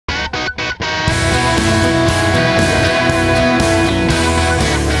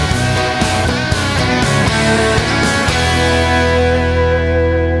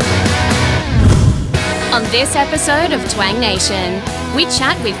this episode of Twang Nation. We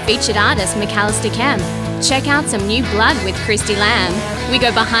chat with featured artist McAlister Kemp, check out some new blood with Christie Lamb, we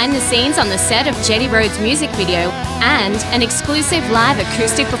go behind the scenes on the set of Jetty Road's music video, and an exclusive live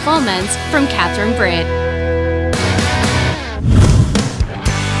acoustic performance from Catherine Britt.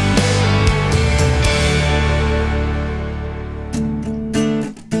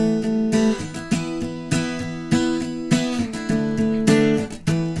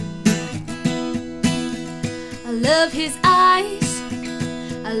 I love his eyes,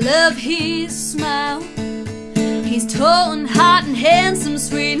 I love his smile. He's tall and hot and handsome,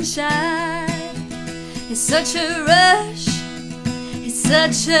 sweet and shy. It's such a rush, it's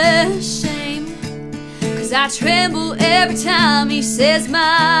such a shame, 'cause I tremble every time he says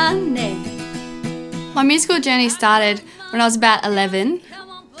my name. My musical journey started when I was about 11.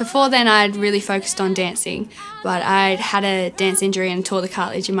 Before then I'd really focused on dancing, but I'd had a dance injury and tore the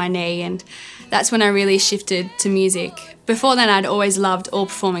cartilage in my knee, and that's when I really shifted to music. Before then I'd always loved all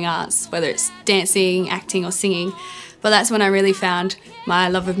performing arts, whether it's dancing, acting or singing, but that's when I really found my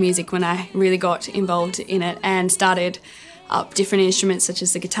love of music, when I really got involved in it and started up different instruments such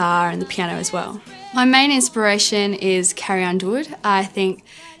as the guitar and the piano as well. My main inspiration is Carrie Underwood. I think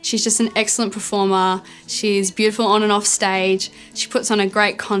she's just an excellent performer. She's beautiful on and off stage. She puts on a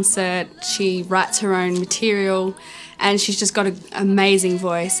great concert. She writes her own material, and she's just got an amazing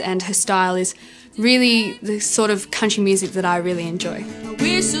voice, and her style is really the sort of country music that I really enjoy. I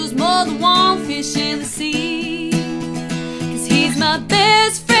wish there was more than one fish in the sea, 'cause he's my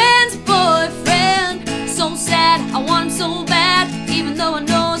best friend's boyfriend. So sad, I want him so bad, even though I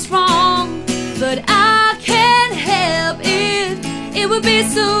know it's wrong, but I can't help it. It would be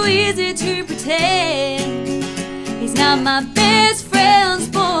so easy to pretend he's not my best friend's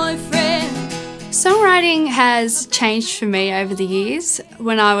boyfriend. Songwriting has changed for me over the years.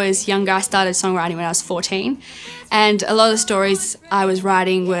 When I was younger, I started songwriting when I was 14, and a lot of the stories I was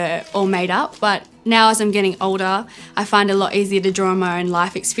writing were all made up, but now as I'm getting older, I find it a lot easier to draw on my own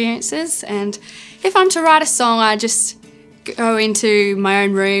life experiences, and if I'm to write a song, I just go into my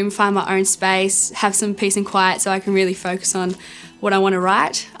own room, find my own space, have some peace and quiet so I can really focus on what I want to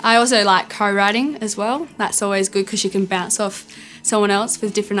write. I also like co-writing as well. That's always good because you can bounce off someone else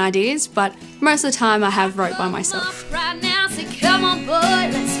with different ideas, but most of the time I have wrote by myself. Right now, say, come on boy,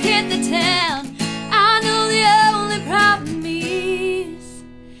 let's hit the town. I know the only problem is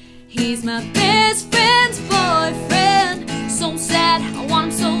he's my best friend's boyfriend. So sad, I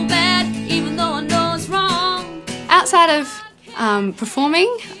want him so bad, even though I know it's wrong. Outside of performing,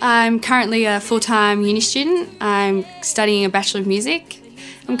 I'm currently a full-time uni student. I'm studying a Bachelor of Music.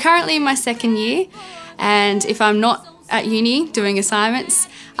 I'm currently in my second year, and if I'm not at uni doing assignments,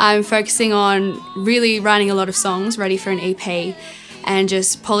 I'm focusing on really writing a lot of songs ready for an EP and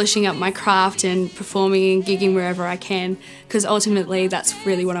just polishing up my craft and performing and gigging wherever I can, because ultimately that's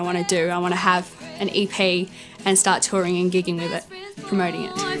really what I want to do. I want to have an EP and start touring and gigging with it, promoting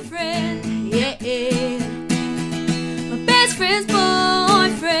it. Boyfriend, yeah. My best friend's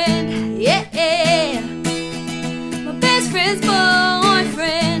boyfriend, yeah. My best friend's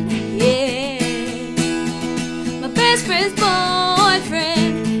boyfriend, yeah. My best friend's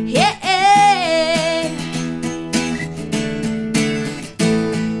boyfriend, yeah.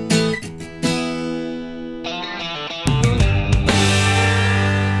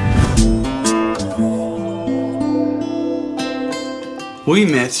 We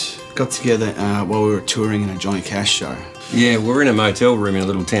got together while we were touring in a Johnny Cash show. Yeah, we're in a motel room in a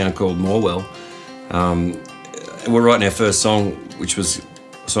little town called Morwell. We're writing our first song, which was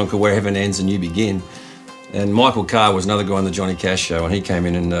a song called Where Heaven Ends and You Begin. And Michael Carr was another guy on the Johnny Cash show, and he came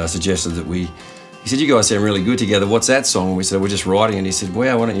in and suggested that he said, you guys sound really good together, what's that song? And we said, we're just writing, and he said,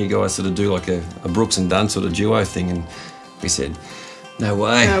 well, why don't you guys sort of do like a Brooks and Dunn sort of duo thing? And we said, no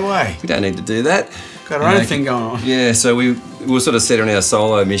way. No way. We don't need to do that. Got our own thing going on. Yeah, so we were sort of set on our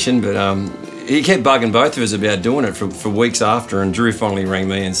solo mission, but he kept bugging both of us about doing it for weeks after, and Drew finally rang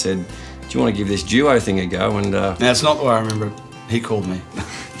me and said, do you want to give this duo thing a go? And now, it's not the way I remember it. He called me.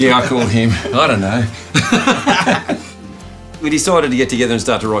 Yeah, I called him. I don't know. We decided to get together and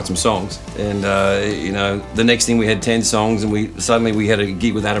start to write some songs, and you know, the next thing we had 10 songs, and suddenly we had a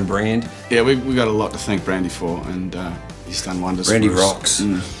gig with Adam Brand. Yeah, we got a lot to thank Brandy for, and he's done wonders. Brandy for us. rocks.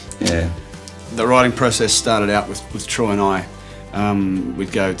 Yeah. The writing process started out with Troy and I.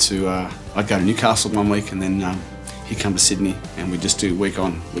 I'd go to Newcastle one week, and then he'd come to Sydney, and we'd just do week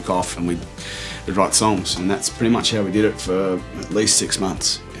on, week off, and we'd write songs, and that's pretty much how we did it for at least 6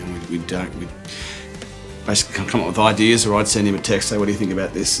 months. And we'd basically come up with ideas, or I'd send him a text, say, what do you think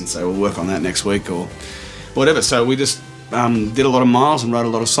about this? And say, we'll work on that next week, or whatever. So we just did a lot of miles and wrote a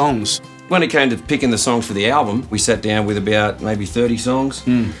lot of songs. When it came to picking the songs for the album, we sat down with about maybe 30 songs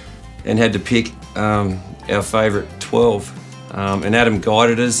and had to pick our favourite 12. And Adam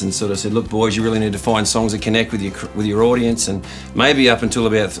guided us and sort of said, look boys, you really need to find songs that connect with your audience. And maybe up until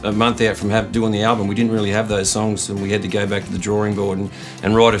about a month out from doing the album, we didn't really have those songs, and we had to go back to the drawing board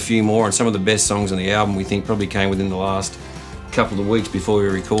and write a few more. And some of the best songs on the album we think probably came within the last couple of weeks before we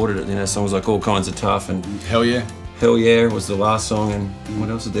recorded it. You know, songs like All Kinds of Tough and Hell Yeah. Hell Yeah was the last song, and what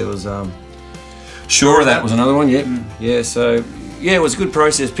else was there? Was Sure of That was another one, yep. Yeah, so yeah, it was a good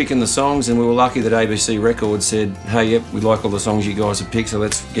process picking the songs, and we were lucky that ABC Records said, hey, yep, we like all the songs you guys have picked, so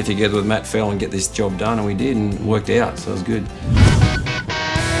let's get together with Matt Fell and get this job done, and we did, and it worked out, so it was good.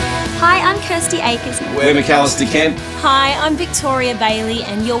 Hi, I'm Kirsty Akers. We're McAlister Kemp. Hi, I'm Victoria Bailey,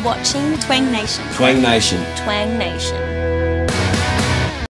 and you're watching Twang Nation. Twang Nation. Twang Nation.